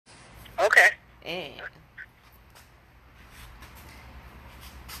And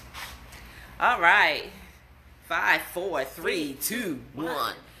all right, 5, 4, 3, 2,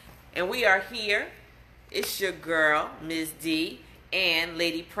 1, and we are here. It's your girl, Ms. D, and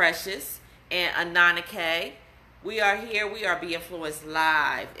Lady Precious, and Anana K. We are here. We are Be Influenced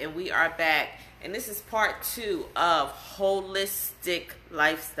Live, and we are back. And this is part 2 of Holistic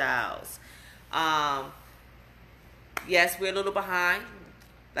Lifestyles. Yes, we're a little behind.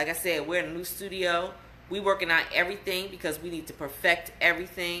 Like I said, we're in a new studio. We're working on everything because we need to perfect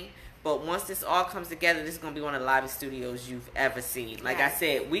everything. But once this all comes together, this is going to be one of the livest studios you've ever seen. Like I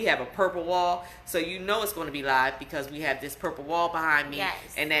said, we have a purple wall, so you know it's going to be live because we have this purple wall behind me. Yes.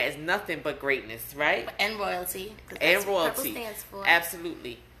 And that is nothing but greatness, right? And royalty. And royalty. Purple stands for.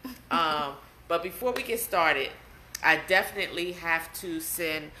 Absolutely. But before we get started, I definitely have to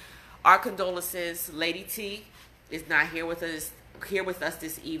send our condolences. Lady T is not here with us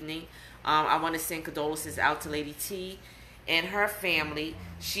this evening. I want to send condolences out to Lady T and her family.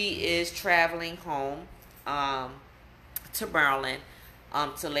 She is traveling home to Maryland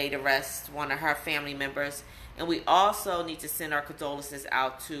to lay to rest one of her family members. And we also need to send our condolences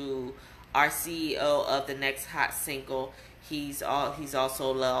out to our CEO of the next hot single. He's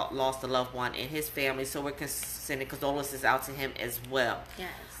also lost a loved one in his family, so we're sending condolences out to him as well.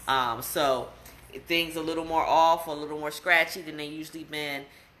 Yes. So things a little more off, a little more scratchy than they usually been.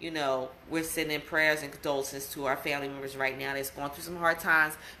 You know, we're sending prayers and condolences to our family members right now that's going through some hard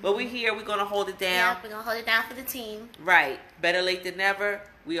times. But we're here. We're going to hold it down. Yeah, we're going to hold it down for the team. Right. Better late than never.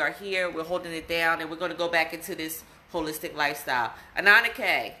 We are here. We're holding it down. And we're going to go back into this holistic lifestyle. Anana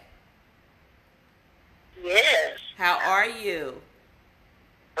K. Yes. How are you?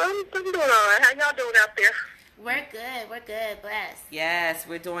 I'm doing all right. How y'all doing out there? We're good. We're good. Blessed. Yes,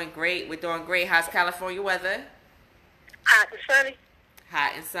 we're doing great. We're doing great. How's California weather? Hot and sunny.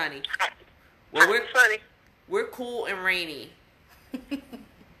 Hot and sunny. Hot Well, and sunny. we're cool and rainy.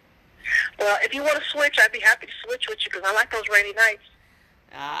 Well, if you want to switch, I'd be happy to switch with you because I like those rainy nights.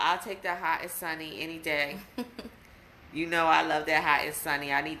 I'll take the hot and sunny any day. You know I love that hot and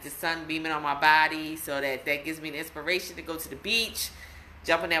sunny. I need the sun beaming on my body so that gives me an inspiration to go to the beach,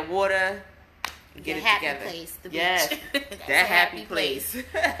 jump in that water, and get the it happy together. Place, the yes, beach. that happy place.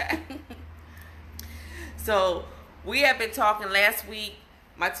 So we have been talking last week.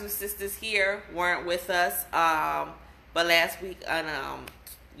 My two sisters here weren't with us, but last week,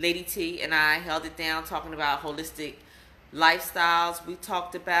 Lady T and I held it down talking about holistic lifestyles. We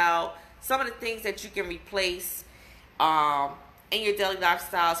talked about some of the things that you can replace in your daily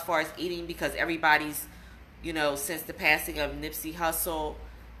lifestyle as far as eating, because everybody's, since the passing of Nipsey Hussle,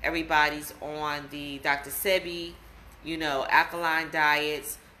 everybody's on the Dr. Sebi, alkaline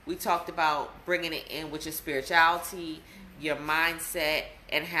diets. We talked about bringing it in with your spirituality, your mindset,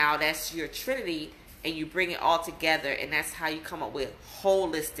 and how that's your trinity, and you bring it all together, and that's how you come up with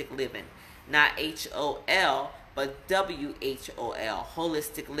holistic living. Not HOL, but WHOL,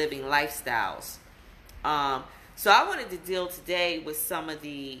 holistic living lifestyles. So I wanted to deal today with some of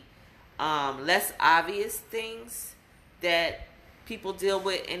the less obvious things that people deal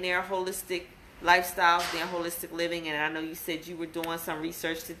with in their holistic lifestyles, their holistic living. And I know you said you were doing some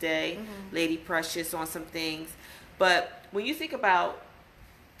research today, Lady Precious, on some things. But when you think about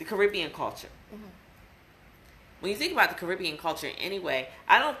the Caribbean culture, when you think about the Caribbean culture anyway,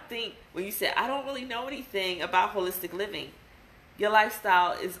 I don't think, when you said, I don't really know anything about holistic living, your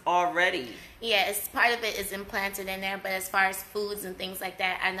lifestyle is already. Yeah, it's part of it is implanted in there, but as far as foods and things like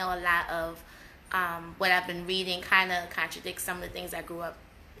that, I know a lot of what I've been reading kind of contradicts some of the things I grew up,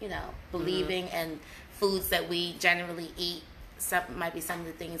 believing, and foods that we generally eat. Some might be some of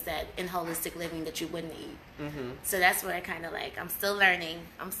the things that in holistic living that you wouldn't eat. So that's what I kind of like. I'm still learning.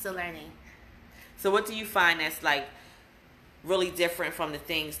 So what do you find that's like really different from the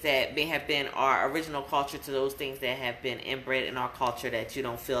things that may have been our original culture to those things that have been inbred in our culture that you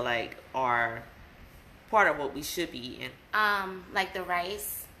don't feel like are part of what we should be eating? Like the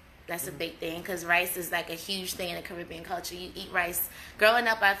rice. That's a big thing, because rice is like a huge thing in the Caribbean culture. You eat rice. Growing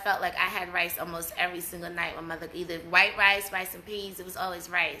up, I felt like I had rice almost every single night. My mother, either white rice and peas. It was always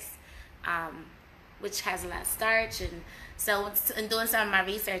rice, which has a lot of starch. And so in doing some of my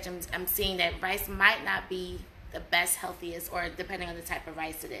research, I'm seeing that rice might not be the best, healthiest, or depending on the type of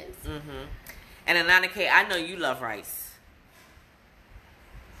rice it is. And Anana K, I know you love rice.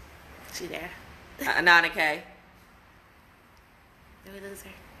 She there. Anana K. Did we lose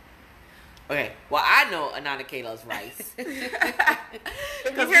her? Okay, well, I know Anana K loves rice. Can you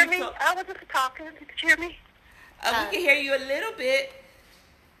hear me? I was just talking. Did you hear me? We can hear you a little bit.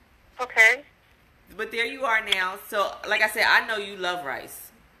 Okay. But there you are now. So, like I said, I know you love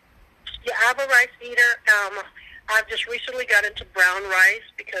rice. Yeah, I'm a rice eater. I've just recently got into brown rice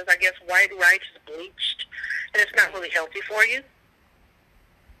because I guess white rice is bleached, and it's not really healthy for you.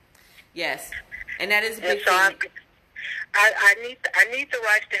 Yes, and that is a And big so thing. I need the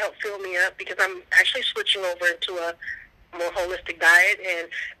rice to help fill me up because I'm actually switching over into a more holistic diet, and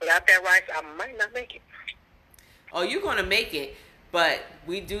without that rice, I might not make it. Oh, you're going to make it, but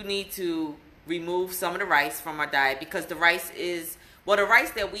we do need to remove some of the rice from our diet because the rice the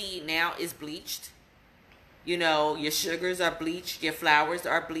rice that we eat now is bleached. You know, your sugars are bleached, your flours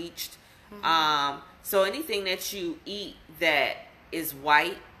are bleached. Mm-hmm. So anything that you eat that is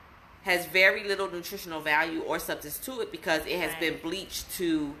white has very little nutritional value or substance to it because it has been bleached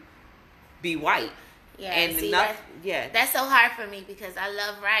to be white. Yeah, and see, that's so hard for me because I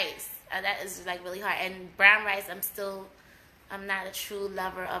love rice. That is like really hard. And brown rice, I'm not a true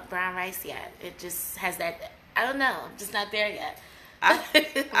lover of brown rice yet. It just has that, I don't know, I'm just not there yet.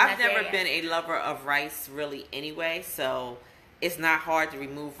 I've never been a lover of rice really anyway, so it's not hard to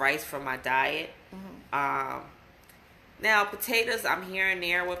remove rice from my diet. Mm-hmm. Now potatoes, I'm here and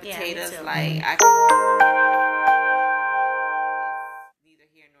there with potatoes. Like I neither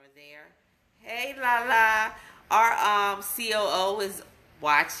here nor there. Hey Lala, our COO is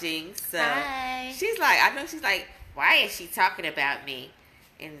watching, so hi. She's like, why is she talking about me?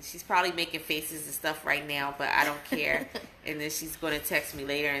 And she's probably making faces and stuff right now, but I don't care. And then she's going to text me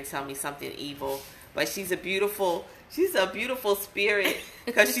later and tell me something evil. But she's a beautiful spirit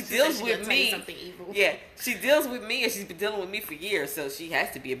because she deals with me. Yeah, she deals with me, and she's been dealing with me for years, so she has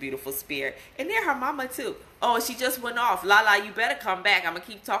to be a beautiful spirit. And they're her mama too. Oh, she just went off. Lala, you better come back. I'm gonna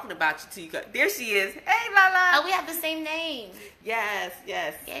keep talking about you till you come. There she is. Hey, Lala. Oh, we have the same name. Yes.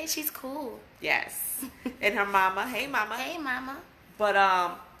 Yeah, she's cool. Yes. And her mama. Hey, mama. Hey, mama. But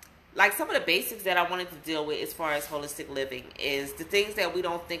like some of the basics that I wanted to deal with as far as holistic living is the things that we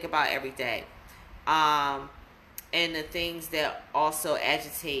don't think about every day. And the things that also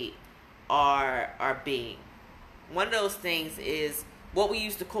agitate our being. One of those things is what we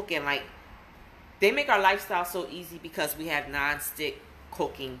used to cook in. Like, they make our lifestyle so easy because we have non-stick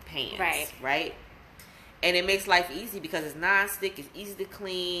cooking pans. Right? And it makes life easy because it's non-stick, it's easy to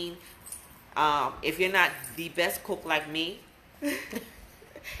clean. If you're not the best cook like me,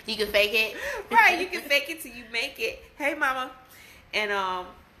 you can fake it. Right, you can fake it till you make it. Hey, mama. And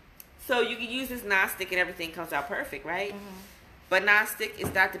so you can use this non-stick and everything comes out perfect, right? Mm-hmm. But non-stick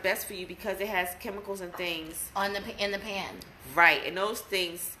is not the best for you because it has chemicals and things in the pan. Right, and those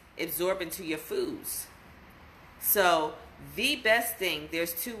things absorb into your foods. So the best thing,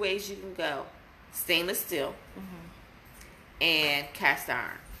 there's two ways you can go: stainless steel and cast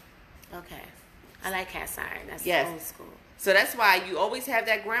iron. Okay, I like cast iron. That's old school. So that's why you always have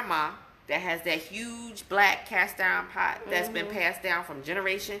that grandma that has that huge black cast iron pot that's been passed down from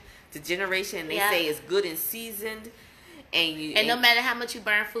generation to generation. And they say it's good and seasoned. And no matter how much you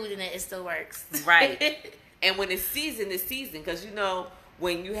burn food in it, it still works. Right. And when it's seasoned, it's seasoned. Because, you know,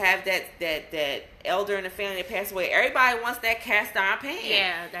 when you have that elder in the family that passed away, everybody wants that cast iron pan.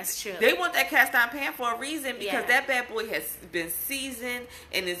 Yeah, that's true. They want that cast iron pan for a reason because that bad boy has been seasoned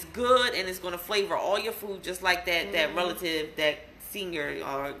and it's good and it's going to flavor all your food just like that relative, that senior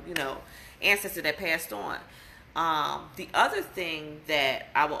or, you know, ancestor that passed on. The other thing that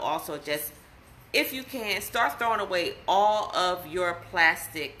I will also just, if you can, start throwing away all of your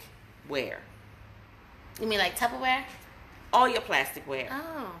plastic ware. You mean like Tupperware? All your plasticware.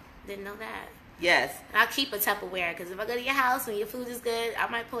 Oh, didn't know that. Yes. I'll keep a Tupperware because if I go to your house and your food is good, I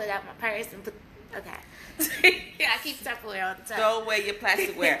might pull it out my purse and put. Okay. I keep Tupperware all the time. Throw away your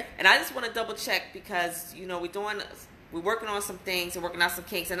plasticware. And I just want to double check because, you know, we're working on some things and working out some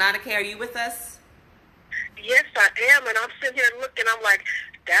kinks. And Annika, are you with us? Yes, I am. And I'm sitting here looking. I'm like,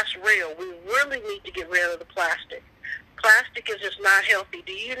 that's real. We really need to get rid of the plastic. Plastic is just not healthy.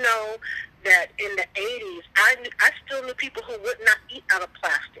 Do you know that in the 80s, I still knew people who would not eat out of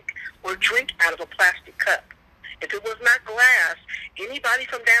plastic or drink out of a plastic cup. If it was not glass, anybody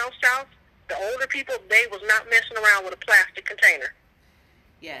from down south, the older people, they was not messing around with a plastic container.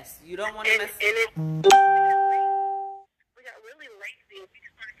 Yes, you don't want to mess. We got really lazy. We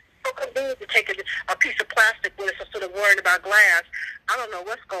so convenient to take a piece of plastic with us instead of worrying about glass. I don't know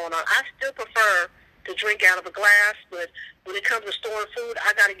what's going on. I still prefer to drink out of a glass, but when it comes to storing food,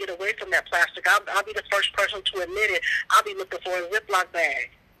 I got to get away from that plastic. I'll be the first person to admit it. I'll be looking for a Ziploc bag.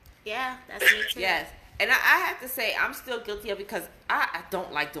 Yeah, that's me too. Yes, and I have to say, I'm still guilty of it because I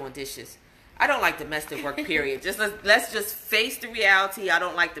don't like doing dishes. I don't like domestic work, period. Let's just face the reality. I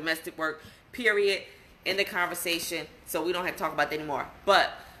don't like domestic work, period. End the conversation, so we don't have to talk about that anymore.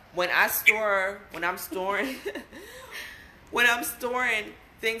 But when I'm storing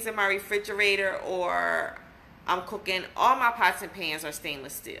things in my refrigerator or I'm cooking, all my pots and pans are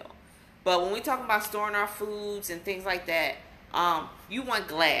stainless steel. But when we talk about storing our foods and things like that, you want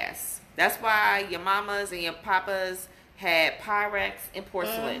glass. That's why your mamas and your papas had Pyrex and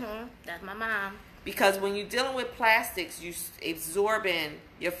porcelain. Mm-hmm. That's my mom. Because when you're dealing with plastics,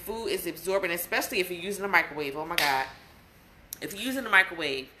 your food is absorbing, especially if you're using a microwave. Oh my God. If you're using a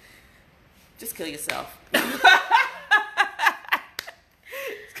microwave, just kill yourself.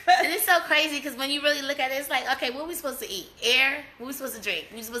 And it's so crazy because when you really look at it, it's like, okay, what are we supposed to eat? Air? What are we supposed to drink?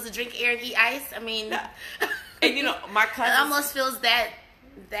 We supposed to drink air and eat ice? I mean, and you know, my cousin it almost feels that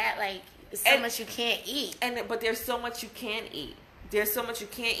like so much you can't eat. But there's so much you can eat.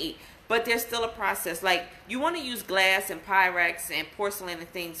 But there's still a process. Like, you want to use glass and Pyrex and porcelain and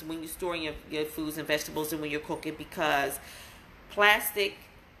things when you're storing your foods and vegetables and when you're cooking, because plastic,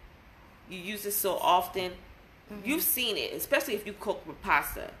 you use it so often. Mm-hmm. You've seen it, especially if you cook with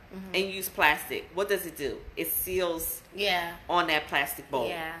pasta and use plastic. What does it do? It seals on that plastic bowl.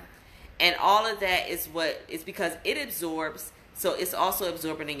 Yeah. And all of that is because it absorbs, so it's also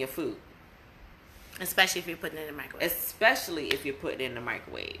absorbing in your food. Especially if you're putting it in the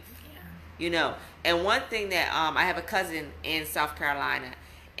microwave. You know, and one thing that I have a cousin in South Carolina,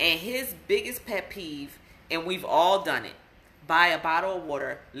 and his biggest pet peeve, and we've all done it, buy a bottle of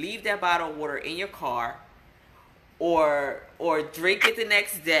water, leave that bottle of water in your car, or drink it the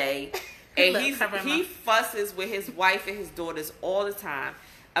next day, and he fusses with his wife and his daughters all the time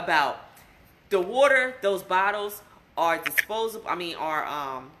about the water. Those bottles are disposable.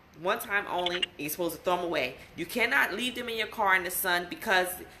 Are one time only. You're supposed to throw them away. You cannot leave them in your car in the sun because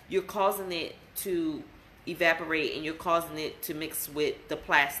you're causing it to evaporate and you're causing it to mix with the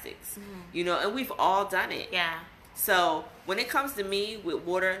plastics. You know, and we've all done it. Yeah. So when it comes to me with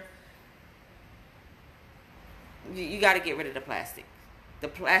water, you got to get rid of the plastic. The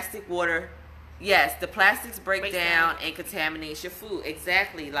plastic water, yes, the plastics break down and contaminates your food.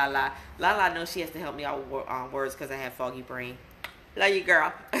 Exactly, Lala. Lala knows she has to help me out with words because I have foggy brain. Love you,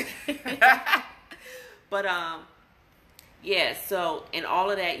 girl. But yeah. So in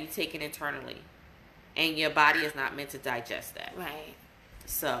all of that, you take it internally, and your body is not meant to digest that. Right.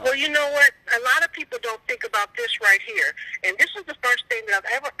 So. Well, you know what? A lot of people don't think about this right here, and this is the first thing that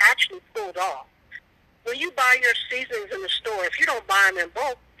I've ever actually pulled off. When you buy your seasonings in the store, if you don't buy them in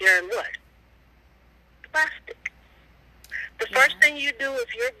bulk, they're in what? Plastic. The first thing you do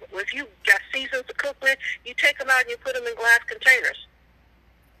if you got seasons to cook with, you take them out and you put them in glass containers.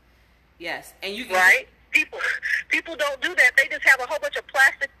 Yes, and you can right. People don't do that. They just have a whole bunch of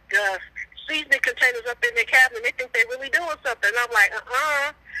plastic seasoning containers up in their cabinet. They think they're really doing something. And I'm like,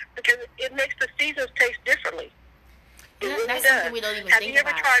 because it makes the seasons taste differently. It really that's does. Something we don't even Have think you ever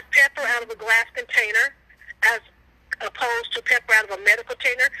about. tried pepper out of a glass container as opposed to pepper out of a metal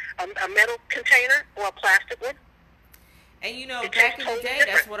container, a metal container, or a plastic one? And you know, back in the day,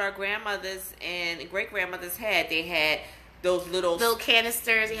 that's what our grandmothers and great-grandmothers had. They had those little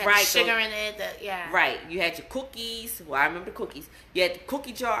canisters. They had sugar in it. Right. You had your cookies. Well, I remember the cookies. You had the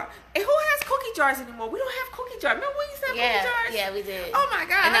cookie jar. And who has cookie jars anymore? We don't have cookie jars. Remember when we used to have cookie jars? Yeah, we did. Oh, my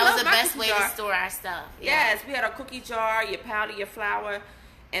God. And that was the best way to store our stuff. Yes, we had a cookie jar, your powder, your flour,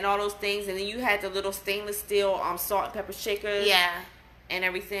 and all those things. And then you had the little stainless steel salt and pepper shakers. Yeah. And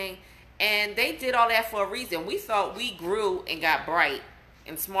everything. And they did all that for a reason. We thought we grew and got bright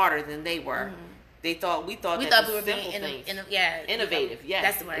and smarter than they were. Mm-hmm. We thought we were being innovative. Yes,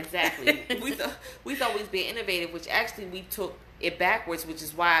 that's the word. Exactly. we thought we was being innovative, which actually we took it backwards, which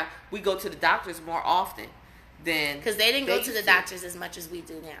is why we go to the doctors more often than because they didn't go to the doctors as much as we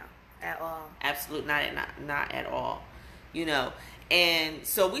do now at all. Absolutely not at all. You know. And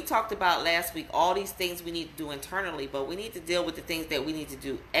so we talked about last week all these things we need to do internally, but we need to deal with the things that we need to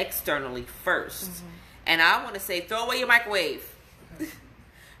do externally first. Mm-hmm. And I want to say, throw away your microwave.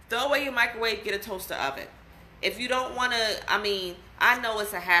 Throw away your microwave, get a toaster oven. If you don't want to, I know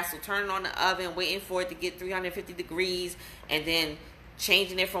it's a hassle turning on the oven, waiting for it to get 350 degrees, and then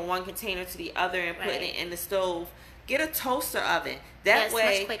changing it from one container to the other and putting it in the stove. Get a toaster oven. That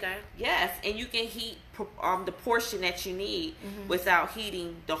way, much quicker. Yes, and you can heat the portion that you need without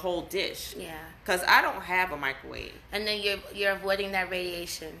heating the whole dish. Yeah. Because I don't have a microwave. And then you're avoiding that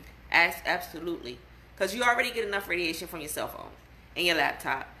radiation. Absolutely. Because you already get enough radiation from your cell phone and your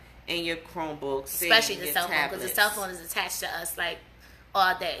laptop and your Chromebooks, especially the cell phone, tablets. because the cell phone is attached to us like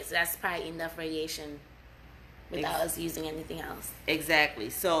all day, so that's probably enough radiation without us using anything else. Exactly.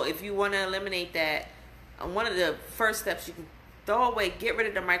 So if you want to eliminate that, one of the first steps you can throw away, get rid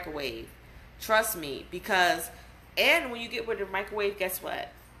of the microwave. Trust me, and when you get rid of the microwave, guess what?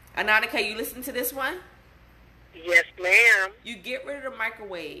 Anonika, you listen to this one? Yes, ma'am. You get rid of the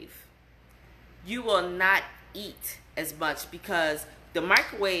microwave, you will not eat as much because the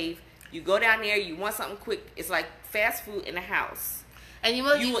microwave, you go down there, you want something quick. It's like fast food in the house. And you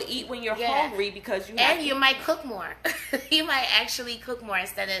will eat when you're hungry because you have and you might cook more. You might actually cook more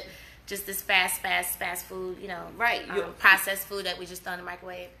instead of just this fast food, right, processed food that we just throw in the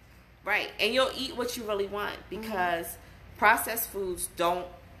microwave. Right, and you'll eat what you really want because processed foods don't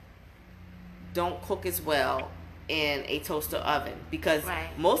cook as well in a toaster oven because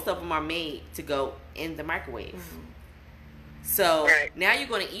most of them are made to go in the microwave. So now you're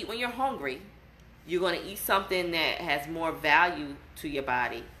going to eat when you're hungry. You're going to eat something that has more value to your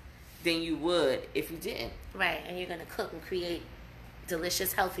body than you would if you didn't. Right, and you're going to cook and create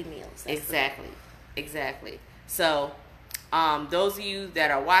delicious, healthy meals. Exactly. So, those of you that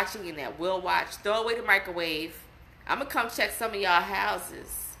are watching and that will watch, throw away the microwave. I'm going to come check some of y'all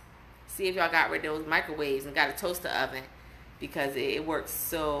houses. See if y'all got rid of those microwaves and got a toaster oven because it works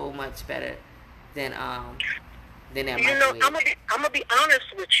so much better than that microwave. I'm gonna be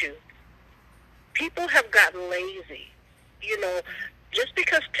honest with you. People have gotten lazy. Just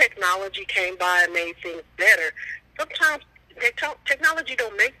because technology came by and made things better, sometimes technology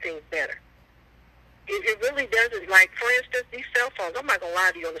don't make things better. It really doesn't. Like, for instance, these cell phones. I'm not going to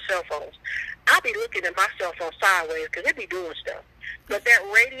lie to you on the cell phones. I'll be looking at my cell phone sideways because it be doing stuff. But that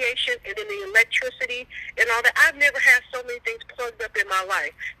radiation and then the electricity and all that, I've never had so many things plugged up in my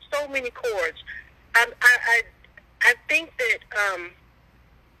life. So many cords. I think that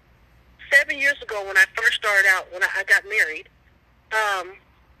 7 years ago when I first started out, when I got married, I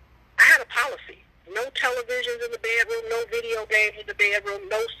had a policy. No televisions in the bedroom, no video games in the bedroom,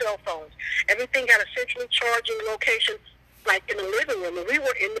 no cell phones. Everything had a centrally charging location, like in the living room. And we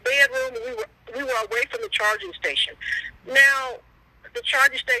were in the bedroom, and we were away from the charging station. Now, the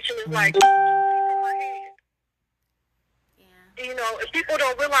charging station is like 2 feet from my head. Yeah. And people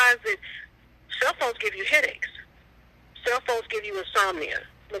don't realize that cell phones give you headaches. Cell phones give you insomnia.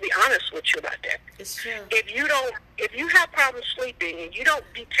 I'm going to be honest with you about that. It's true. If you have problems sleeping and you don't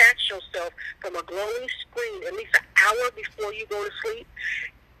detach yourself from a glowing screen at least an hour before you go to sleep,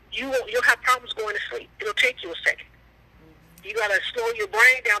 you'll have problems going to sleep. It'll take you a second. You got to slow your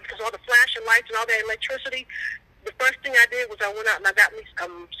brain down because all the flashing lights and all that electricity. The first thing I did was I went out and I got me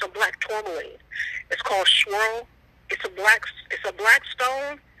some black tourmaline. It's called Swirl. It's a black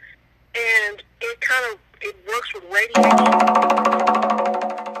stone, and it works with radiation.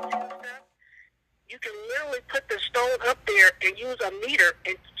 You can literally put the stone up there and use a meter,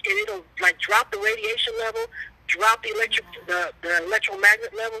 and it'll like drop the radiation level, drop the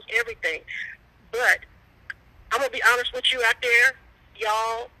electromagnet levels, everything. But I'm gonna be honest with you out there,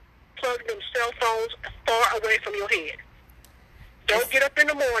 y'all plug them cell phones far away from your head. Don't get up in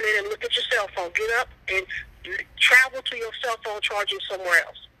the morning and look at your cell phone. Get up and travel to your cell phone charging somewhere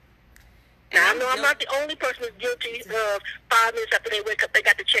else. Now, I know I'm not the only person that's guilty of 5 minutes after they wake up, they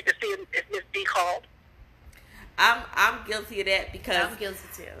got to check to see if Miss D called. I'm guilty of that because I'm guilty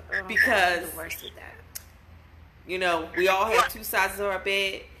too. Because I'm the worst at that. We all have two sides of our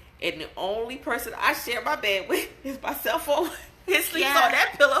bed, and the only person I share my bed with is my cell phone. It sleeps on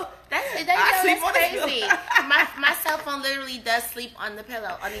that pillow. That's crazy. My cell phone literally does sleep on the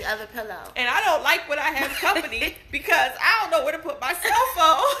pillow, on the other pillow. And I don't like when I have company because I don't know where to put my cell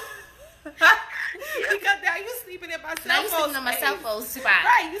phone. Because now you're sleeping in my cell phone. Now you're sleeping on my cell phone spot.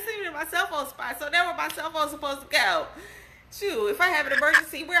 Right, you're sleeping in my cell phone spot. So now where my cell phone's supposed to go? Shoot, if I have an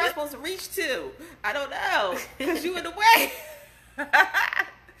emergency, where am I supposed to reach to? I don't know. Because you in the way.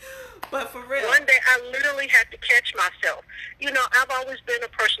 But for real. One day I literally had to catch myself. I've always been a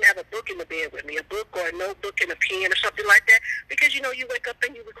person to have a book in the bed with me, a book or a notebook and a pen or something like that. Because, you wake up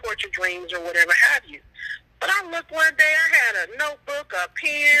and you record your dreams or whatever have you. But I looked one day, I had a notebook, a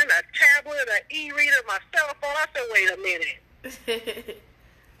pen, a tablet, an e-reader, my cell phone. I said, wait a minute.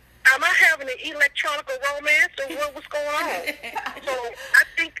 Am I having an electronic romance or what's going on? So I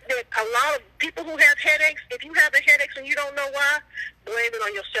think that a lot of people who have headaches, if you have headaches and you don't know why, blame it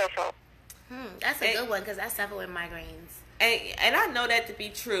on your cell phone. That's a good one because I suffer with migraines. And I know that to be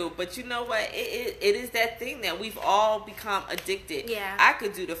true, but you know what? It is that thing that we've all become addicted. Yeah. I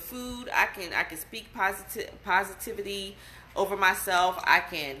could do the food. I can speak positivity over myself. I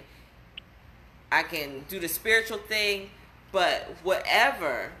can do the spiritual thing. But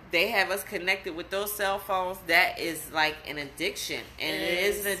whatever, they have us connected with those cell phones, that is like an addiction. And it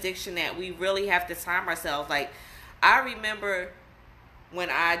is an addiction that we really have to time ourselves. Like, I remember when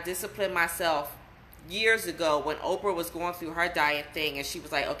I disciplined myself years ago when Oprah was going through her diet thing, and she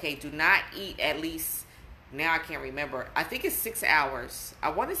was like, okay, do not eat at least now I can't remember. I think it's 6 hours. I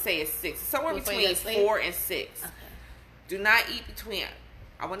want to say it's 6. Somewhere Before you between go to 4 and 6. Okay. Do not eat between,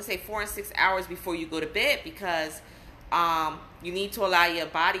 I want to say 4 and 6 hours before you go to bed, because you need to allow your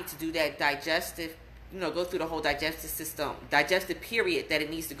body to do that digestive, go through the whole digestive period that it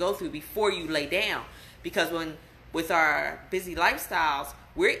needs to go through before you lay down. Because with our busy lifestyles,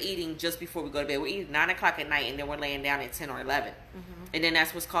 we're eating just before we go to bed. We're eating 9 o'clock at night, and then we're laying down at 10 or 11. And then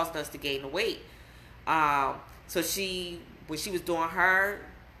that's what's causing us to gain the weight. So when she was doing her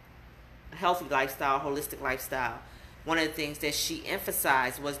healthy lifestyle, holistic lifestyle, one of the things that she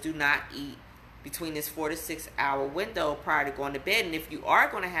emphasized was do not eat between this 4 to 6 hour window prior to going to bed. And if you are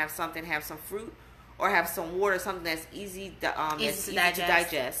going to have something, have some fruit or have some water, something that's easy to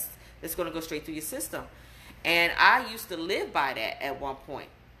digest, that's going to go straight through your system. And I used to live by that at one point.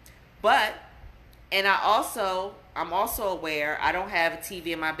 And I'm also aware I don't have a TV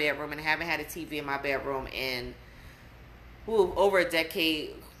in my bedroom, and I haven't had a TV in my bedroom in over a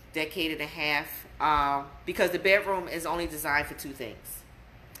decade and a half, because the bedroom is only designed for 2 things.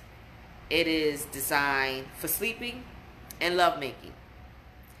 It is designed for sleeping and lovemaking.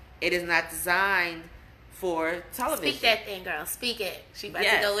 It is not designed for television. Speak that thing, girl. Speak it. She about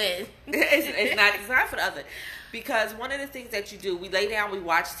to go in. It's not designed for the other. Because one of the things that you do, we lay down, we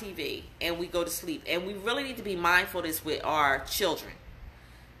watch TV, and we go to sleep. And we really need to be mindful of this with our children.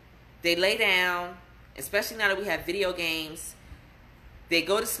 They lay down, especially now that we have video games. They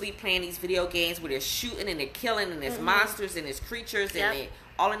go to sleep playing these video games where they're shooting and they're killing, and there's monsters and there's creatures and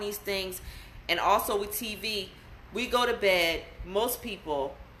all of these things. And also with TV, we go to bed, most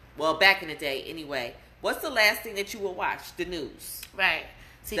people, well, back in the day anyway, what's the last thing that you will watch? The news. Right.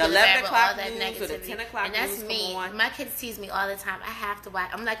 So the 11 o'clock news or the 10 o'clock news. And that's me. My kids tease me all the time. I have to watch.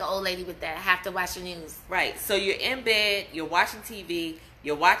 I'm like an old lady with that. I have to watch the news. Right. So you're in bed, you're watching TV,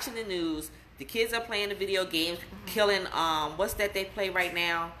 you're watching the news. The kids are playing the video games, killing, what's that they play right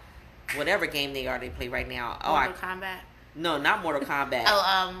now? Whatever game they play right now. Mortal Kombat? No, not Mortal Kombat.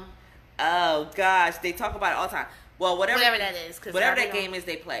 Oh, gosh. They talk about it all the time. Well, whatever that is. Whatever that game is,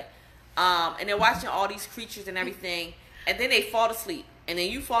 they play. And they're watching all these creatures and everything. And then they fall asleep. And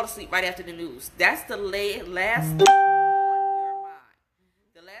then you fall asleep right after the news. That's the last thing on your mind.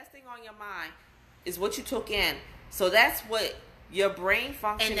 The last thing on your mind is what you took in. So that's what your brain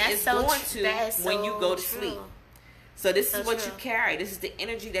function is going to when you go to sleep. So this is what you carry. This is the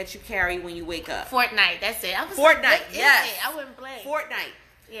energy that you carry when you wake up. Fortnite, that's it. Fortnite, yes. I wouldn't blame. Fortnite.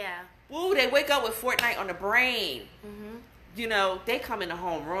 Yeah. Woo, they wake up with Fortnite on the brain. They come in the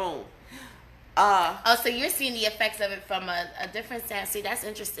homeroom. So you're seeing the effects of it from a different sense. See, that's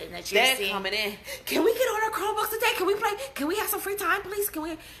interesting that you're seeing. Coming in. Can we get on our Chromebooks today? Can we play? Can we have some free time, please? Can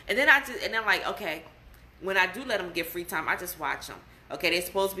we? And then I'm like, okay. When I do let them get free time, I just watch them. Okay, they're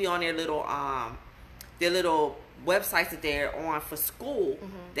supposed to be on their little websites that they're on for school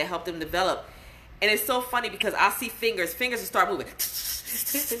that help them develop. And it's so funny because I see fingers will start moving. And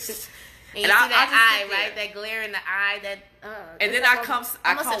you see that eye, right? That glare in the eye. And then I come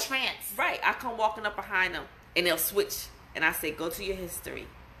a trance. Right, I come walking up behind them, and they'll switch, and I say, "Go to your history."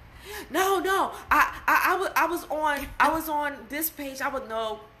 No, I was on this page. I would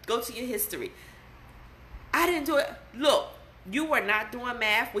know. Go to your history. I didn't do it. Look, you were not doing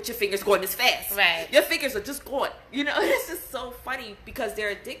math with your fingers going this fast. Right. Your fingers are just going. It's just so funny because they're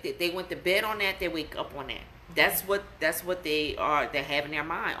addicted. They went to bed on that. They wake up on that. That's what they are. They have in their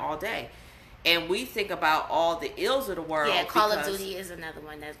mind all day. And we think about all the ills of the world. Yeah, Call of Duty is another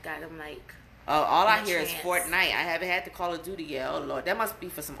one that's got them like. All I hear is Fortnite. I haven't had the Call of Duty yet. Oh Lord, that must be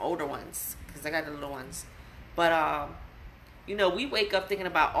for some older ones because I got the little ones. But we wake up thinking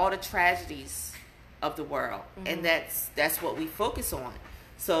about all the tragedies of the world, and that's what we focus on.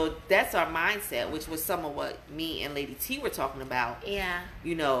 So that's our mindset, which was some of what me and Lady T were talking about. Yeah.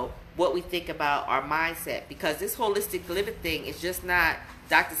 What we think about our mindset, because this holistic living thing is just not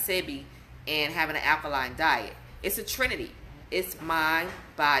Dr. Sebi and having an alkaline diet. It's a trinity. It's mind,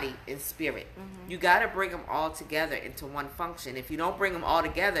 body, and spirit. You got to bring them all together into one function. If you don't bring them all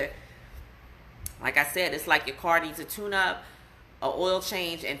together, like I said, it's like your car needs a tune-up, an oil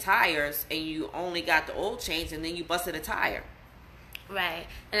change, and tires, and you only got the oil change, and then you busted a tire. Right.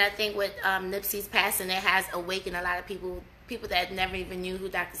 And I think with Nipsey's passing, it has awakened a lot of people that never even knew who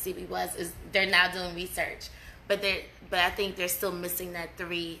Dr. Sebi was. They're now doing research. But I think they're still missing that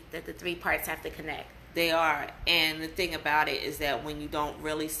the three parts have to connect. They are. And the thing about it is that when you don't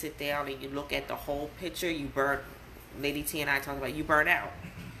really sit down and you look at the whole picture, you burn. Lady T and I talked about you burn out.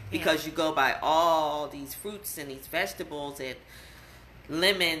 Because you go by all these fruits and these vegetables and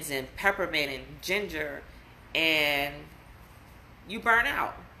lemons and peppermint and ginger, and you burn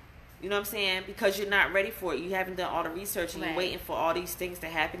out. You know what I'm saying? Because you're not ready for it. You haven't done all the research, and Right. you're waiting for all these things to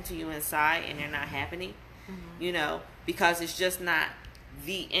happen to you inside, and they're not happening. You know, because it's just not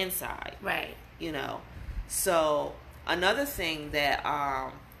the inside. Right. You know. So another thing that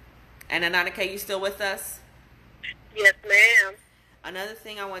and Annika, you still with us? Yes, ma'am. Another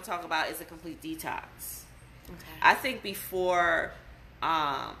thing I want to talk about is a complete detox. Okay. I think before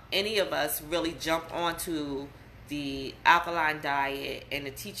any of us really jump onto the alkaline diet and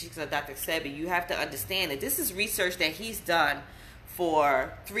the teachings of Dr. Sebi, you have to understand that this is research that he's done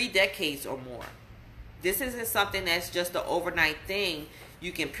for 3 decades or more. This isn't something that's just an overnight thing.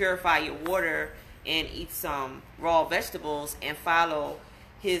 You can purify your water and eat some raw vegetables and follow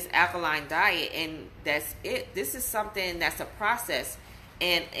his alkaline diet, and that's it. This is something that's a process.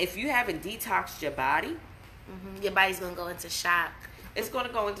 And if you haven't detoxed your body, Your body's gonna go into shock. it's going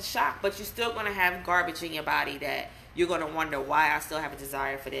to go into shock, but you're still going to have garbage in your body that you're going to wonder why I still have a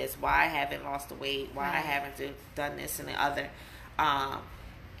desire for this, why I haven't lost the weight, why I Right. haven't done this and the other.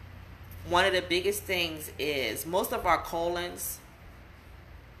 One of the biggest things is most of our colons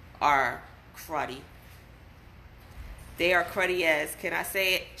are cruddy. They are cruddy as, can I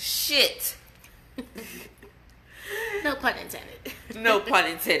say it? Shit. No pun intended. No pun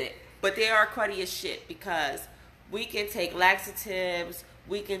intended. But they are cruddy as shit because we can take laxatives,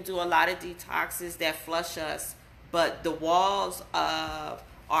 we can do a lot of detoxes that flush us, but the walls of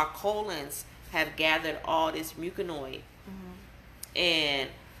our colons have gathered all this mucinoid. And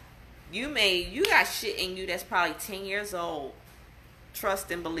you got shit in you that's probably 10 years old.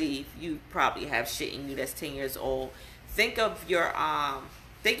 Trust and believe you probably have shit in you that's 10 years old. Think of your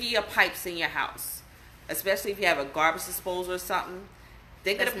pipes in your house, especially if you have a garbage disposal or something.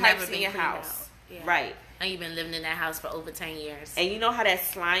 Think That's of the pipes never in been your cleaned house, out. Yeah. right? And you've been living in that house for over 10 years. And you know how that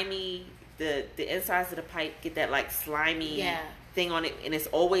slimy, the insides of the pipe get that like slimy Yeah. thing on it, and it's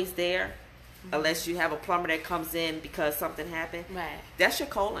always there, unless you have a plumber that comes in because something happened. Right. That's your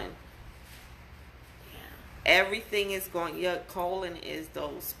colon. Yeah. Everything is going. Your colon is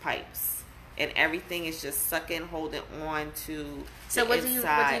those pipes, and everything is just sucking, holding on to So the what do you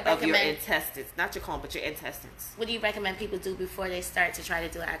inside of your recommend? intestines. Not your colon, but your intestines. What do you recommend people do before they start to try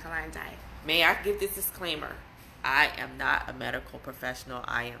to do an alkaline diet? May I give this disclaimer? I am not a medical professional.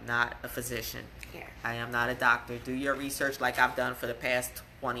 I am not a physician. Here. I am not a doctor. Do your research like I've done for the past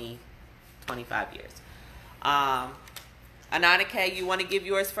 20, 25 years. Anana K, you want to give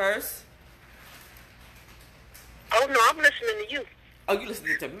yours first? Oh, no, I'm listening to you. Oh, you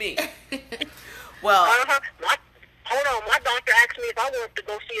listening to me? Well, Hold on. My doctor asked me if I wanted to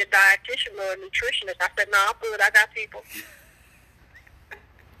go see a dietitian or a nutritionist. I said, no, I'm good. I got people.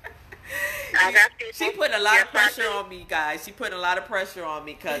 I got people. she put a lot Yes, of pressure I do. on me, guys. She put a lot of pressure on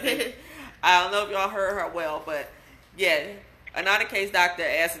me because I don't know if y'all heard her well, but yeah. Anana K's doctor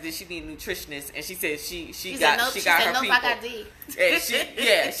asked her did she need a nutritionist, and she said she got no, her said, people. nope, I got D.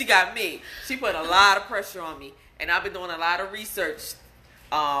 And she got me. She put a lot of pressure on me, and I've been doing a lot of research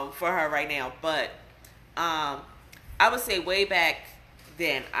for her right now. But I would say way back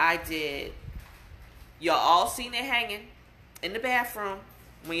then I did. Y'all all seen it hanging in the bathroom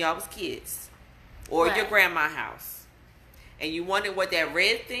when y'all was kids, or What? your grandma's house, and you wondered what that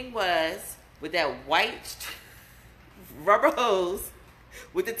red thing was with that white rubber hose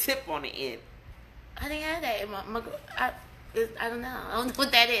with the tip on the end. I didn't have that in I don't know. I don't know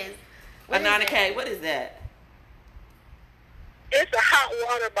what that is. What is Anana it? K, what is that? It's a hot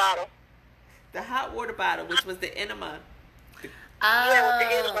water bottle. The hot water bottle, which was the enema. Yeah, with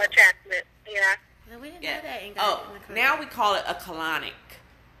the enema attachment. Yeah. No, we didn't Yeah. have that in Oh, in the Caribbean. now we call it a colonic.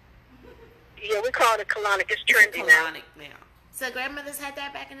 Yeah, we call it a colonic. It's It's a trendy now. colonic now. So grandmothers had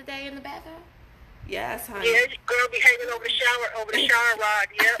that back in the day in the bathroom? Yes, honey. Yeah, your girl be hanging over the shower rod.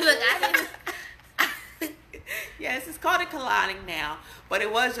 Yep. Look, I didn't. Yes, it's called a colonic now, but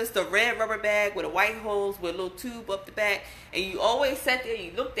it was just a red rubber bag with a white hose with a little tube up the back, and you always sat there,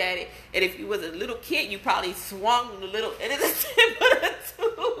 you looked at it, and if you was a little kid, you probably swung the little end of the tip of the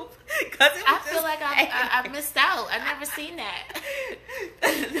tube. Cause it was I feel just like I missed out. I never seen that.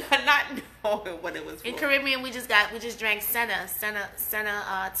 not knowing what it was for. In Caribbean, we just drank senna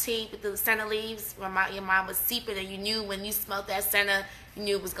tea with the senna leaves. Your mom was seeping, and you knew when you smelled that senna, you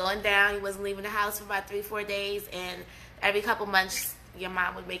knew it was going down. You wasn't leaving the house for about 3-4 days, and every couple months, your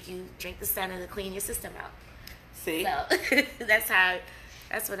mom would make you drink the senna to clean your system out. See? So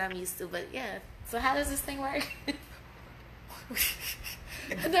that's what I'm used to. But yeah, so how does this thing work?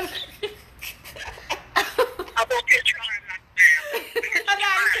 I'm up here trying not to.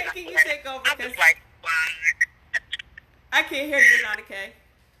 Anana K, can you take over? I'm 'Cause just like, what? I can't hear you, Anana K.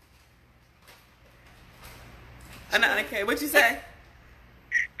 Anana K, what you say?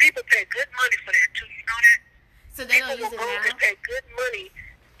 People people pay good money for that too. You know that? So they don't People use will it go now? and pay good money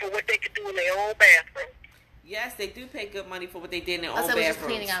for what they could do in their own bathroom. Yes, they do pay good money for what they did in their Oh, own so it was bathrooms. just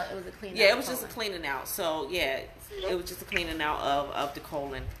cleaning out. It was a cleaning out. Yeah, it was just a colon. cleaning out. So yeah, it was just a cleaning out of the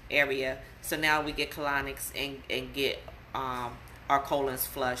colon area. So now we get colonics and get our colons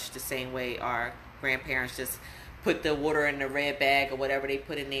flushed the same way our grandparents just put the water in the red bag or whatever they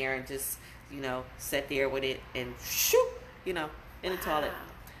put in there and just, you know, sit there with it and shoot, you know, in the toilet.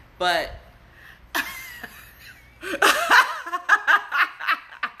 But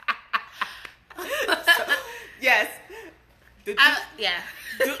yes. Yeah.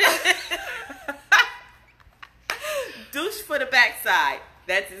 Douche for the backside.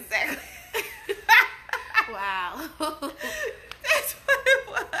 That's exactly. Wow. That's what it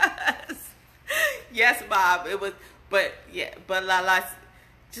was. Yes, Bob. It was, but yeah, but Lala,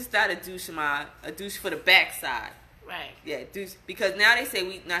 just not a douche, a douche for the backside. Right. Yeah, douche, because now they say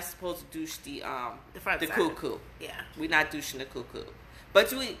we not supposed to douche the front side. cuckoo. Yeah. We're not douching the cuckoo.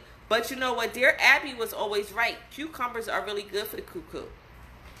 But you know what? Dear Abby was always right. Cucumbers are really good for the cuckoo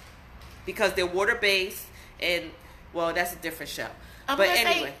because they're water based, and well, that's a different show. But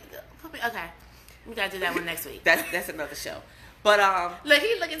anyway, okay, we gotta do that one next week. that's another show. But look,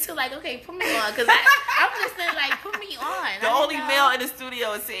 he looking too like, okay, put me on, because I'm just saying like, put me on. the only male in the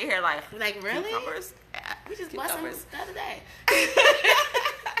studio is sitting here like really? cucumbers. Yeah, we just bought some the other day.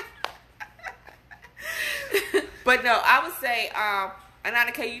 But no, I would say,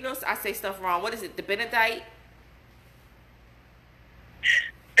 Annika, you know I say stuff wrong. What is it? The Bentonite?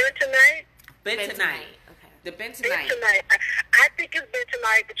 Bentonite? Bentonite. Okay. The Bentonite. Bentonite. I think it's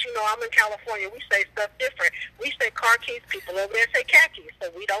bentonite, but you know, I'm in California. We say stuff different. We say car keys. People over there say khakis, so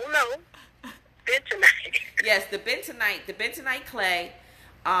we don't know. Bentonite. Yes, the bentonite clay,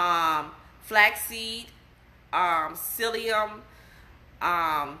 flaxseed, psyllium,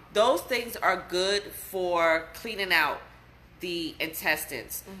 those things are good for cleaning out the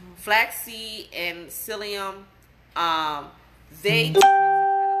intestines. Mm-hmm. Flaxseed and psyllium, they do kind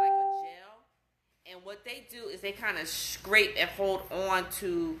of like a gel, and what they do is they kind of scrape and hold on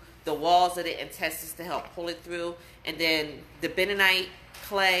to the walls of the intestines to help pull it through. And then the bentonite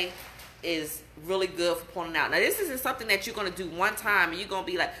clay is really good for pulling out. Now, this isn't something that you're going to do one time and you're going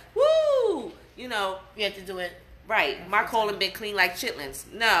to be like, woo, you know. You have to do it. Right. My colon been clean like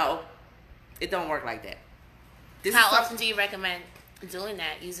chitlins. No, it don't work like that. How often do you recommend doing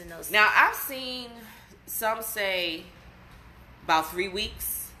that, using those? Now, I've seen some say about 3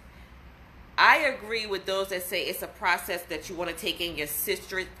 weeks. I agree with those that say it's a process that you want to take in your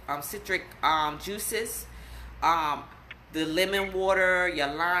citric juices, the lemon water,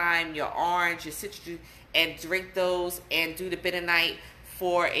 your lime, your orange, your citrus juice, and drink those and do the bentonite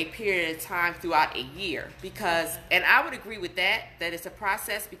for a period of time throughout a year. Because, and I would agree with that it's a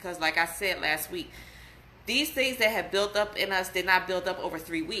process, because like I said last week, these things that have built up in us did not build up over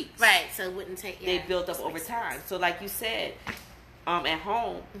 3 weeks. Right, so it wouldn't take, They built up over time. So like you said, at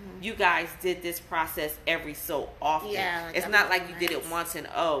home, you guys did this process every so often. Yeah, like it's not like you did it once and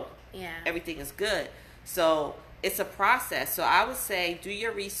everything is good. So it's a process. So I would say do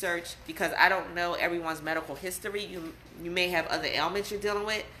your research, because I don't know everyone's medical history. You may have other ailments you're dealing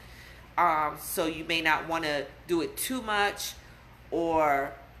with. So you may not want to do it too much,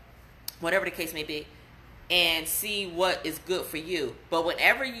 or whatever the case may be, and see what is good for you. But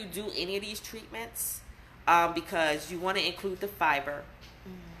whenever you do any of these treatments, because you want to include the fiber,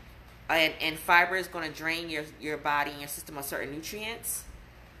 and fiber is going to drain your body and your system of certain nutrients,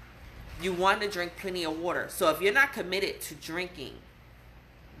 you want to drink plenty of water. So if you're not committed to drinking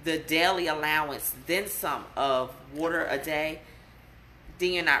the daily allowance, then some, of water a day,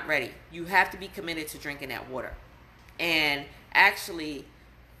 then you're not ready. You have to be committed to drinking that water. And actually,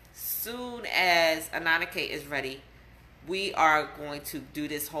 soon as Ananike is ready, we are going to do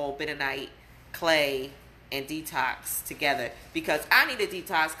this whole bentonite clay and detox together, because I need a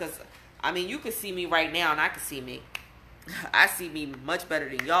detox. Because I mean, you can see me right now and I can see me. I see me much better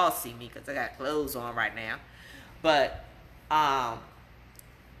than y'all see me, because I got clothes on right now. But I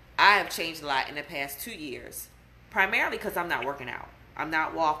have changed a lot in the past 2 years, primarily because I'm not working out. I'm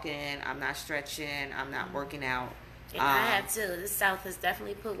not walking, I'm not stretching, I'm not working out. Yeah, I have too. The South has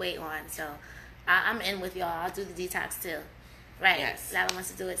definitely put weight on, so I'm in with y'all. I'll do the detox too. Right. Yes. Lala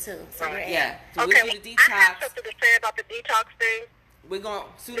wants to do it too. So Right. Yeah. So Okay, we'll do the I have detox. something to say about the detox thing. We're going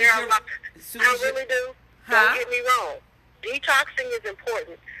soon as Yeah, you're, I really do. Huh? Don't get me wrong. Detoxing is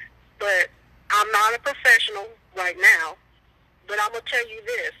important, but I'm not a professional right now. But I'm going to tell you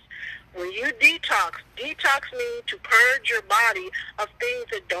this. When you detox means to purge your body of things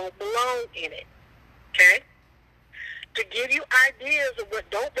that don't belong in it. Okay? To give you ideas of what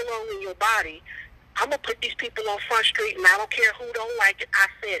don't belong in your body, I'm going to put these people on Front Street, and I don't care who don't like it. I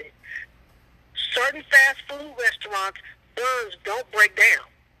said it. Certain fast food restaurants, buns don't break down.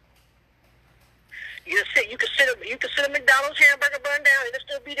 You can sit a McDonald's hamburger bun down, and it'll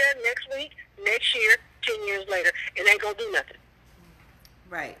still be there next week, next year, 10 years later. It ain't going to do nothing.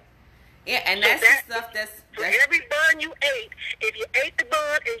 Right. Yeah, and that's the stuff that's... For every bun you ate, if you ate the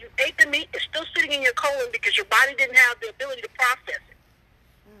bun and you ate the meat, it's still sitting in your colon because your body didn't have the ability to process it.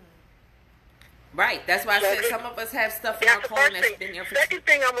 Right. That's why I said some of us have stuff in our colon that's been there for... Second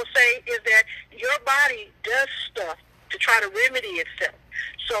thing I'm going to say is that your body does stuff to try to remedy itself.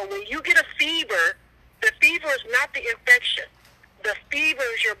 So when you get a fever, the fever is not the infection. The fever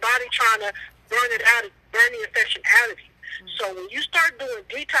is your body trying to burn the infection out of you. So when you start doing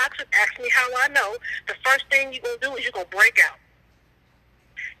detoxing, ask me how I know, the first thing you're going to do is you're going to break out.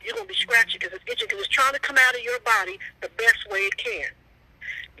 You're going to be scratching because it's itching because it's trying to come out of your body the best way it can.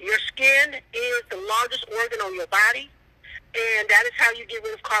 Your skin is the largest organ on your body, and that is how you get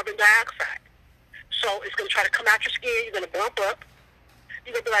rid of carbon dioxide. So it's going to try to come out your skin. You're going to bump up.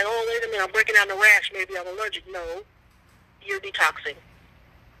 You're going to be like, oh, wait a minute, I'm breaking out in a rash. Maybe I'm allergic. No, you're detoxing.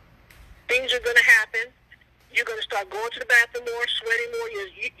 Things are going to happen. You're going to start going to the bathroom more, sweating more.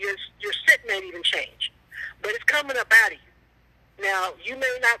 Your sit may even change. But it's coming up out of you. Now, you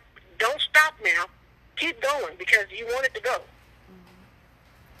may not, don't stop now. Keep going because you want it to go.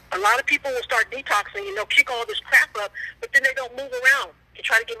 A lot of people will start detoxing and they'll kick all this crap up, but then they don't move around and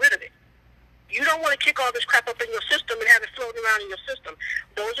try to get rid of it. You don't want to kick all this crap up in your system and have it floating around in your system.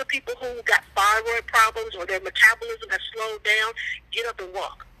 Those are people who got thyroid problems or their metabolism has slowed down. Get up and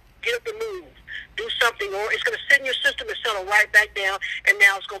walk. Get up and move. Do something, or it's going to sit in your system and settle right back down, and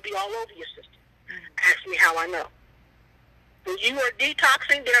now it's going to be all over your system. Ask me how I know. When you are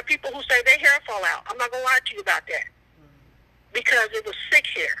detoxing, there are people who say their hair fall out. I'm not going to lie to you about that. Because it was sick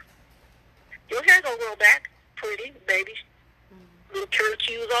hair. Your hair going to grow back, pretty, baby, little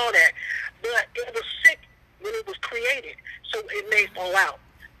curlicues, all that. But it was sick when it was created, so it may fall out.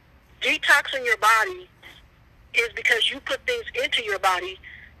 Detoxing your body is because you put things into your body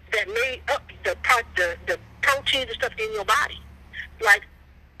that made up the proteins and stuff in your body. Like,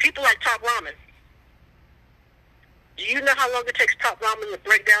 people like Top Ramen. Do you know how long it takes Top Ramen to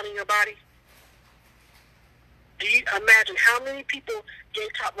break down in your body? Do you imagine how many people gave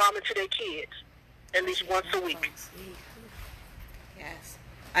Top Ramen to their kids at least once a week? Yes.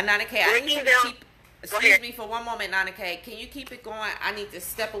 Nana K, I need you to keep... Excuse me for one moment, Nana K. Can you keep it going? I need to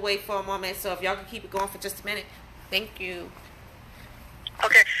step away for a moment, so if y'all can keep it going for just a minute. Thank you.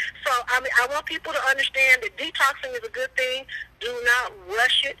 Okay, so I want people to understand that detoxing is a good thing. Do not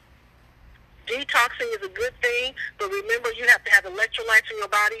rush it. Detoxing is a good thing, but remember you have to have electrolytes in your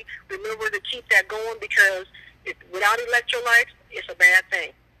body. Remember to keep that going because without electrolytes, it's a bad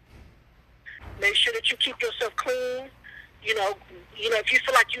thing. Make sure that you keep yourself clean. You know, if you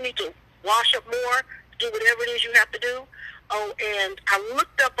feel like you need to wash up more, do whatever it is you have to do. Oh, and I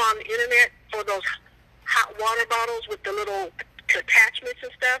looked up on the internet for those hot water bottles with the little attachments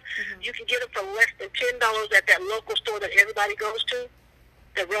and stuff. You can get them for less than $10 at that local store that everybody goes to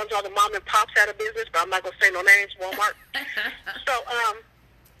that runs all the mom and pops out of business, but I'm not going to say no names, Walmart. So,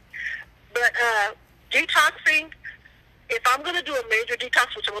 detoxing, if I'm going to do a major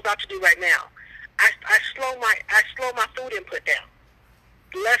detox, which I'm about to do right now, I slow my food input down.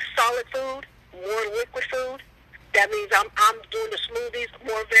 Less solid food, more liquid food. That means I'm doing the smoothies,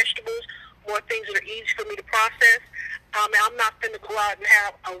 more vegetables, more things that are easy for me to process. I'm not going to go out and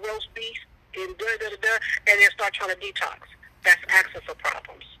have a roast beef and and then start trying to detox. That's asking for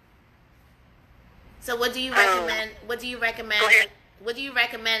problems. So what do you recommend? What do you recommend? Go ahead. What do you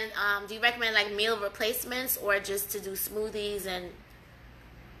recommend? Do you recommend like meal replacements or just to do smoothies and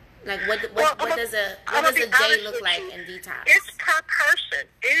like what does a day look like in detox? It's per person.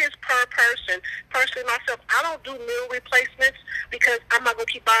 It is per person. Personally, myself, I don't do meal replacements because I'm not going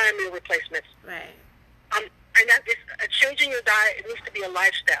to keep buying meal replacements. Right. And that is changing your diet. It needs to be a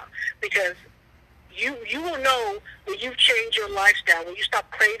lifestyle because you will know when you change your lifestyle, when you stop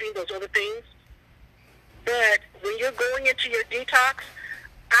craving those other things. But when you're going into your detox,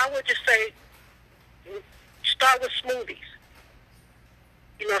 I would just say start with smoothies.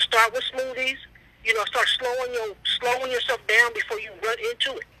 Start with smoothies. Start slowing yourself down before you run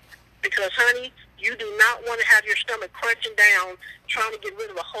into it. Because, honey, you do not want to have your stomach crunching down trying to get rid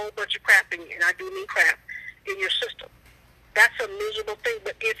of a whole bunch of crap, and I do mean crap, in your system. That's a miserable thing.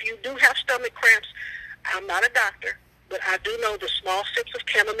 But if you do have stomach cramps, I'm not a doctor, but I do know the small sips of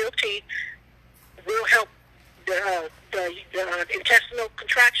chamomile tea will help the intestinal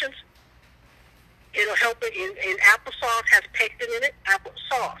contractions. It'll help it in applesauce has pectin in it.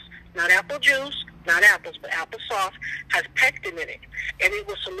 Applesauce, not apple juice, not apples, but applesauce has pectin in it, and it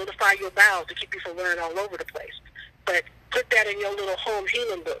will solidify your bowels to keep you from running all over the place. But put that in your little home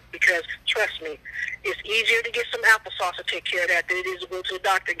healing book, because trust me, it's easier to get some applesauce to take care of that than it is to go to the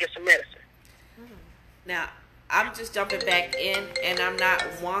doctor and get some medicine. Now, I'm just jumping back in, and I'm not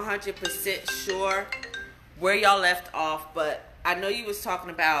 100% sure where y'all left off, but I know you was talking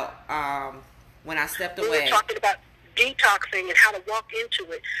about when I stepped away. We were talking about detoxing and how to walk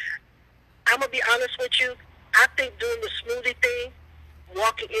into it. I'm going to be honest with you. I think doing the smoothie thing,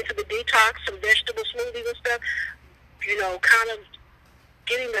 walking into the detox, some vegetable smoothies and stuff, you know, kind of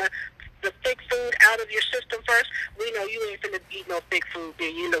getting the thick food out of your system first. We know you ain't finna eat no thick food,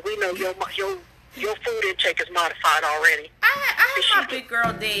 then. You know, we know your food intake is modified already. I have my big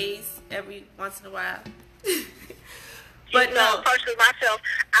girl days every once in a while. But you know, personally myself,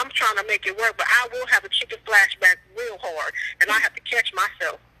 I'm trying to make it work, but I will have a chicken flashback real hard, and I have to catch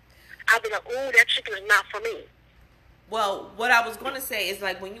myself. I'll be like, ooh, that chicken is not for me. Well, what I was going to say is,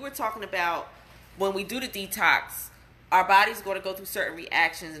 like, when you were talking about when we do the detox, our body's going to go through certain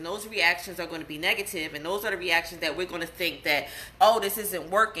reactions, and those reactions are going to be negative, and those are the reactions that we're going to think that, oh, this isn't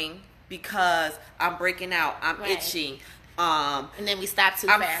working because I'm breaking out, I'm itching. And then we stop too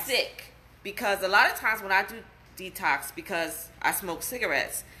fast. I'm sick. Because a lot of times when I do detox, because I smoke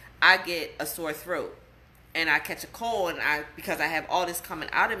cigarettes, I get a sore throat. And I catch a cold, and because I have all this coming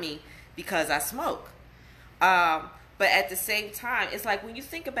out of me because I smoke. But at the same time, it's like when you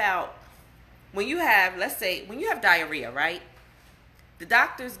think about when you have, let's say, when you have diarrhea, right? The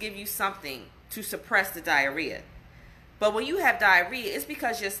doctors give you something to suppress the diarrhea. But when you have diarrhea, it's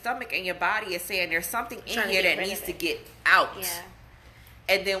because your stomach and your body is saying there's something in here that needs to get out. Yeah.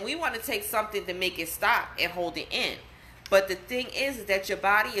 And then we want to take something to make it stop and hold it in. But the thing is that your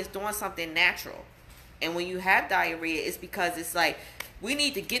body is doing something natural. And when you have diarrhea, it's because it's like, we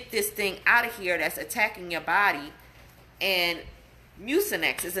need to get this thing out of here that's attacking your body. And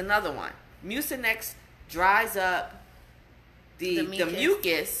Mucinex is another one. Mucinex dries up the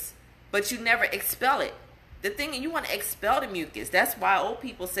mucus, but you never expel it. The thing, you want to expel the mucus. That's why old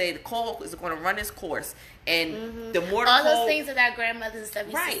people say the cold is going to run its course. And the more the all cold, those things that our grandmothers and stuff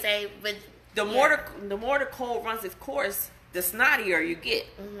used to say. But the more the cold runs its course, the snottier you get.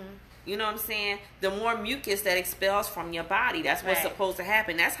 You know what I'm saying? The more mucus that expels from your body. That's what's supposed to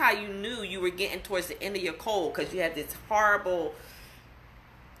happen. That's how you knew you were getting towards the end of your cold, because you had this horrible,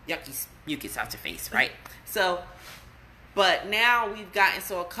 yucky mucus out your face, right? So, but now we've gotten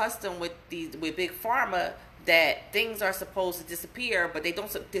so accustomed with Big Pharma that things are supposed to disappear, but they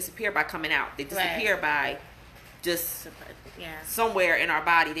don't disappear by coming out. They disappear by just somewhere in our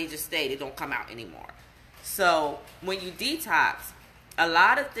body. They just stay. They don't come out anymore. So when you detox, a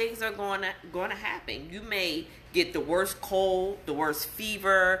lot of things are going to happen. You may get the worst cold, the worst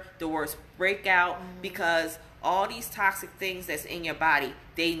fever, the worst breakout, because all these toxic things that's in your body,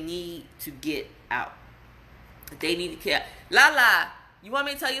 they need to get out. They need to get out. Lala, you want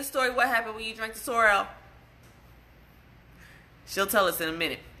me to tell you a story what happened when you drank the Sorrel? She'll tell us in a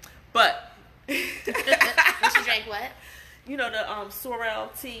minute. But when she drank what? You know the Sorrel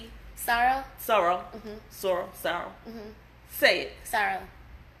tea. Sorrel. Sorrel. Sorrel. Say it. Sorrel.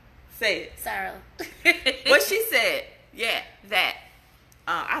 Say it. Sorrel. What she said. Yeah, that.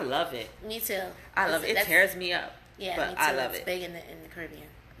 I love it. Me too. I love it. It tears me up. Yeah, but me too. I love it's it. Big in the Caribbean.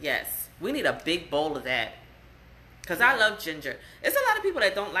 Yes, we need a big bowl of that. Cause I love ginger. It's a lot of people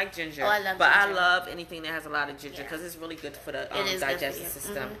that don't like ginger. Oh, I love but ginger. I love anything that has a lot of ginger because it's really good for the digestive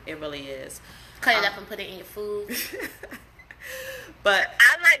system. It really is. Cut it up and put it in your food. But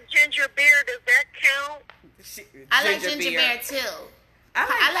I like ginger beer. Does that count? I like ginger beer too.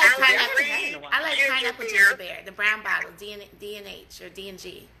 I like pineapple ginger beer, the brown bottle, D&H or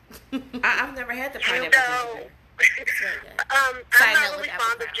D&G. I've never had the pineapple ginger beer. It's really good. I'm not really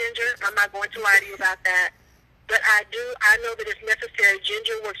fond of ginger. I'm not going to lie to you about that. But I know that it's necessary.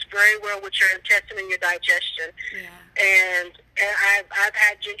 Ginger works very well with your intestine and your digestion. Yeah. And I've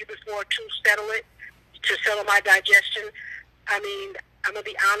had ginger before to settle my digestion. I mean, I'm going to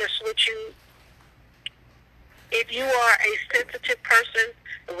be honest with you. If you are a sensitive person,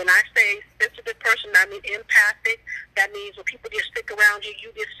 and when I say sensitive person, I mean empathic. That means when people get sick around you,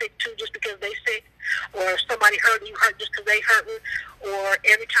 you get sick too just because they sick. Or if somebody hurting, you hurt just because they hurting. Or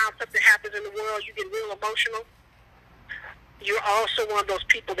every time something happens in the world, you get real emotional. You're also one of those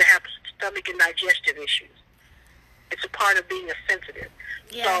people that have stomach and digestive issues. It's a part of being a sensitive.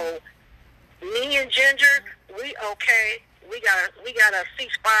 Yeah. So, me and Ginger, we okay. We got a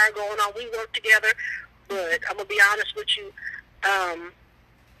ceasefire going on. We work together. But I'm gonna be honest with you.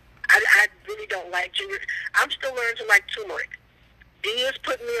 I really don't don't like ginger. I'm still learning to like turmeric. D is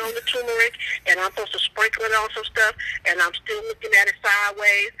putting me on the turmeric, and I'm supposed to sprinkle it on some stuff, and I'm still looking at it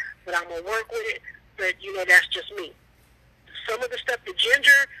sideways, but I'm going to work with it. But, that's just me. Some of the stuff, the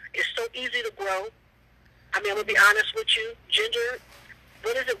ginger is so easy to grow. I mean, I'm going to be honest with you. Ginger,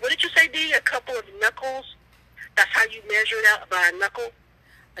 what is it? What did you say, D? A couple of knuckles? That's how you measure it out, by a knuckle?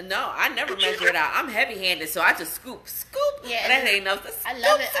 No, I never measure it out. I'm heavy-handed, so I just scoop. Yeah, that ain't enough. I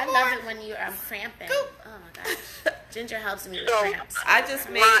love it. I love it when you're cramping. Scoop. Oh my gosh, ginger helps me with cramps. I just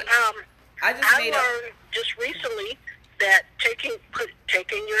made. I learned just recently that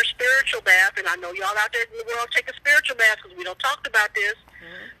taking your spiritual bath, and I know y'all out there in the world take a spiritual bath because we don't talk about this.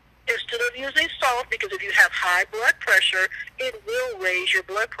 Instead of using salt, because if you have high blood pressure, it will raise your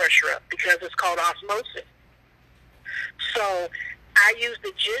blood pressure up because it's called osmosis. So I use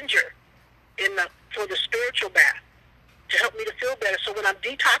the ginger for the spiritual bath to help me to feel better. So when I'm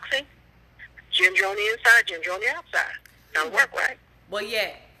detoxing, ginger on the inside, ginger on the outside. That'll work, right? Well,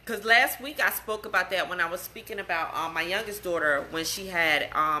 yeah, because last week I spoke about that when I was speaking about my youngest daughter when she had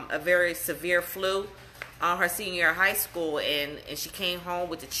a very severe flu her senior year of high school, and she came home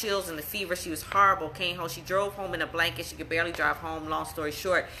with the chills and the fever. She was horrible. Came home. She drove home in a blanket. She could barely drive home. Long story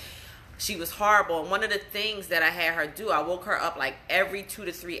short, she was horrible. And one of the things that I had her do, I woke her up like every 2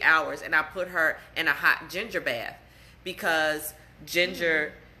 to 3 hours, and I put her in a hot ginger bath because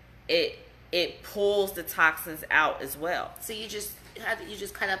ginger, it pulls the toxins out as well. So you just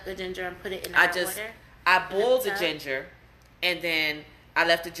cut up the ginger and put it in hot water? I boiled the ginger, and then I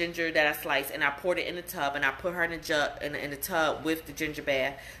left the ginger that I sliced, and I poured it in the tub, and I put her in the tub with the ginger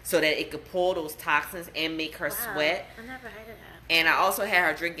bath so that it could pull those toxins and make her sweat. I never heard of that. And I also had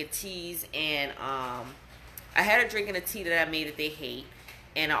her drinking teas, and I had her drinking a tea that I made that they hate,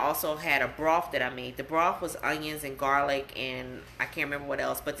 and I also had a broth that I made. The broth was onions and garlic, and I can't remember what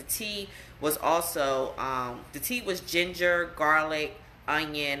else, but the tea was also ginger, garlic,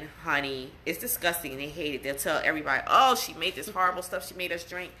 onion, honey. It's disgusting, and they hate it. They'll tell everybody, oh, she made this horrible stuff she made us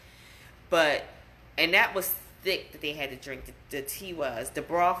drink. And that was thick that they had to drink. The tea was. The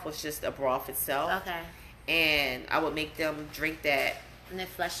broth was just a broth itself. Okay. And I would make them drink that. And it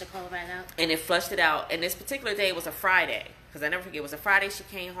flushed the cold right out? And it flushed it out. And this particular day was a Friday. Because I never forget, it was a Friday. She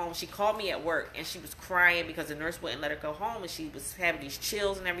came home. She called me at work, and she was crying because the nurse wouldn't let her go home, and she was having these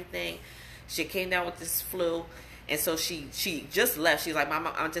chills and everything. She came down with this flu. And so she just left. She's like,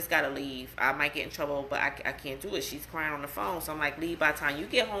 Mama, I just got to leave. I might get in trouble, but I can't do it. She's crying on the phone. So I'm like, leave. By the time you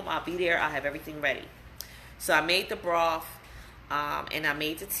get home, I'll be there. I'll have everything ready. So I made the broth, and I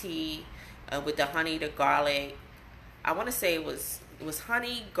made the tea with the honey, the garlic. I want to say it was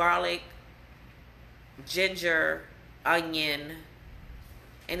honey, garlic, ginger, onion,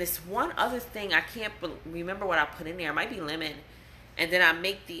 and it's one other thing. I can't remember what I put in there. It might be lemon. And then I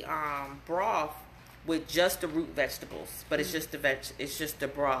make the broth with just the root vegetables, but it's just the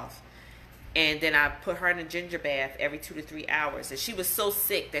broth. And then I put her in a ginger bath every 2 to 3 hours, and she was so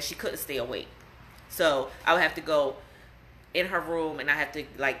sick that she couldn't stay awake. So I would have to go in her room, and I have to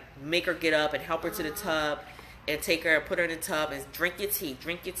like make her get up and help her to the tub and take her and put her in the tub and drink your tea,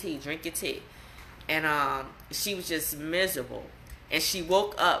 drink your tea, drink your tea. And she was just miserable. And she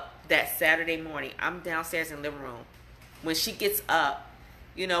woke up that Saturday morning. I'm downstairs in the living room. When she gets up,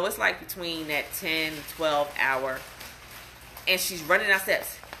 it's like between that 10, 12 hour. And she's running down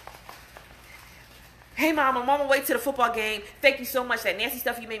steps. Hey, Mom, I'm on my way to the football game. Thank you so much. That nasty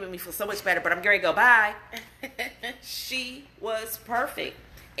stuff you made me feel so much better, but I'm going to go. Bye. She was perfect.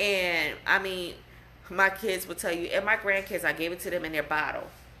 And, I mean, my kids will tell you, and my grandkids, I gave it to them in their bottle.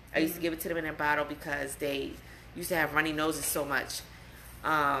 I used to give it to them in their bottle because they used to have runny noses so much.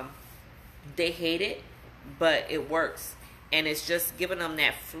 They hate it, but it works. And it's just giving them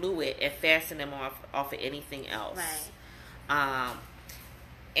that fluid and fasting them off of anything else. Right.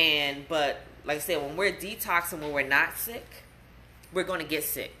 But like I said, when we're detoxing, when we're not sick, we're going to get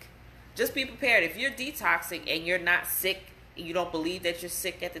sick. Just be prepared. If you're detoxing and you're not sick, you don't believe that you're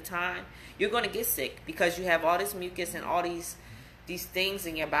sick at the time, you're going to get sick because you have all this mucus and all these things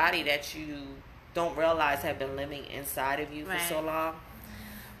in your body that you don't realize have been living inside of you for so long.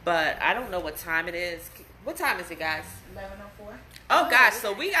 But I don't know what time it is. What time is it, guys? 11:04. Oh, gosh.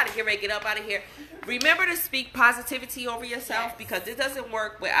 So we got to get ready to get up out of here. Remember to speak positivity over yourself because it doesn't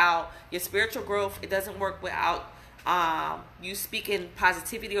work without your spiritual growth. It doesn't work without you speaking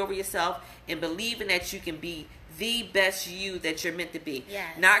positivity over yourself and believing that you can be the best you that you're meant to be.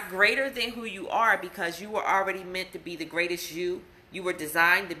 Yes. Not greater than who you are because you were already meant to be the greatest you. You were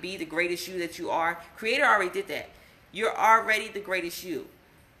designed to be the greatest you that you are. Creator already did that. You're already the greatest you.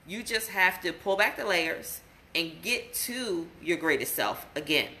 You just have to pull back the layers and get to your greatest self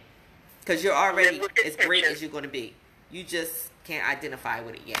again. Because you're already Live with as great intention. as you're going to be. You just can't identify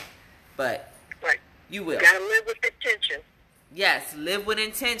with it yet. But Right. you will. You gotta live with intention. Yes, live with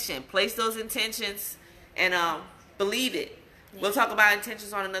intention. Place those intentions and believe it. We'll talk about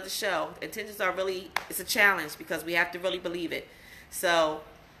intentions on another show. Intentions are really, it's a challenge because we have to really believe it. So,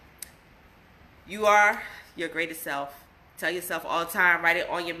 you are your greatest self. Tell yourself all the time, write it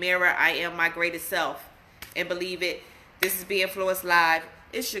on your mirror, I am my greatest self. And believe it. This is Be Influenced Live.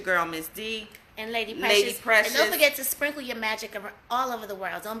 It's your girl, Miss D. And Lady Lady Precious. Precious. And don't forget to sprinkle your magic all over the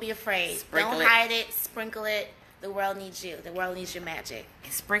world. Don't be afraid. Sprinkle don't it. hide it. Sprinkle it. The world needs you. The world needs your magic.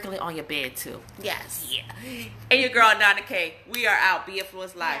 And sprinkle it on your bed, too. Yes. Yeah. And your girl, Nana K. We are out. Be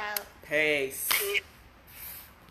Influenced Live. We out. Peace. Yeah.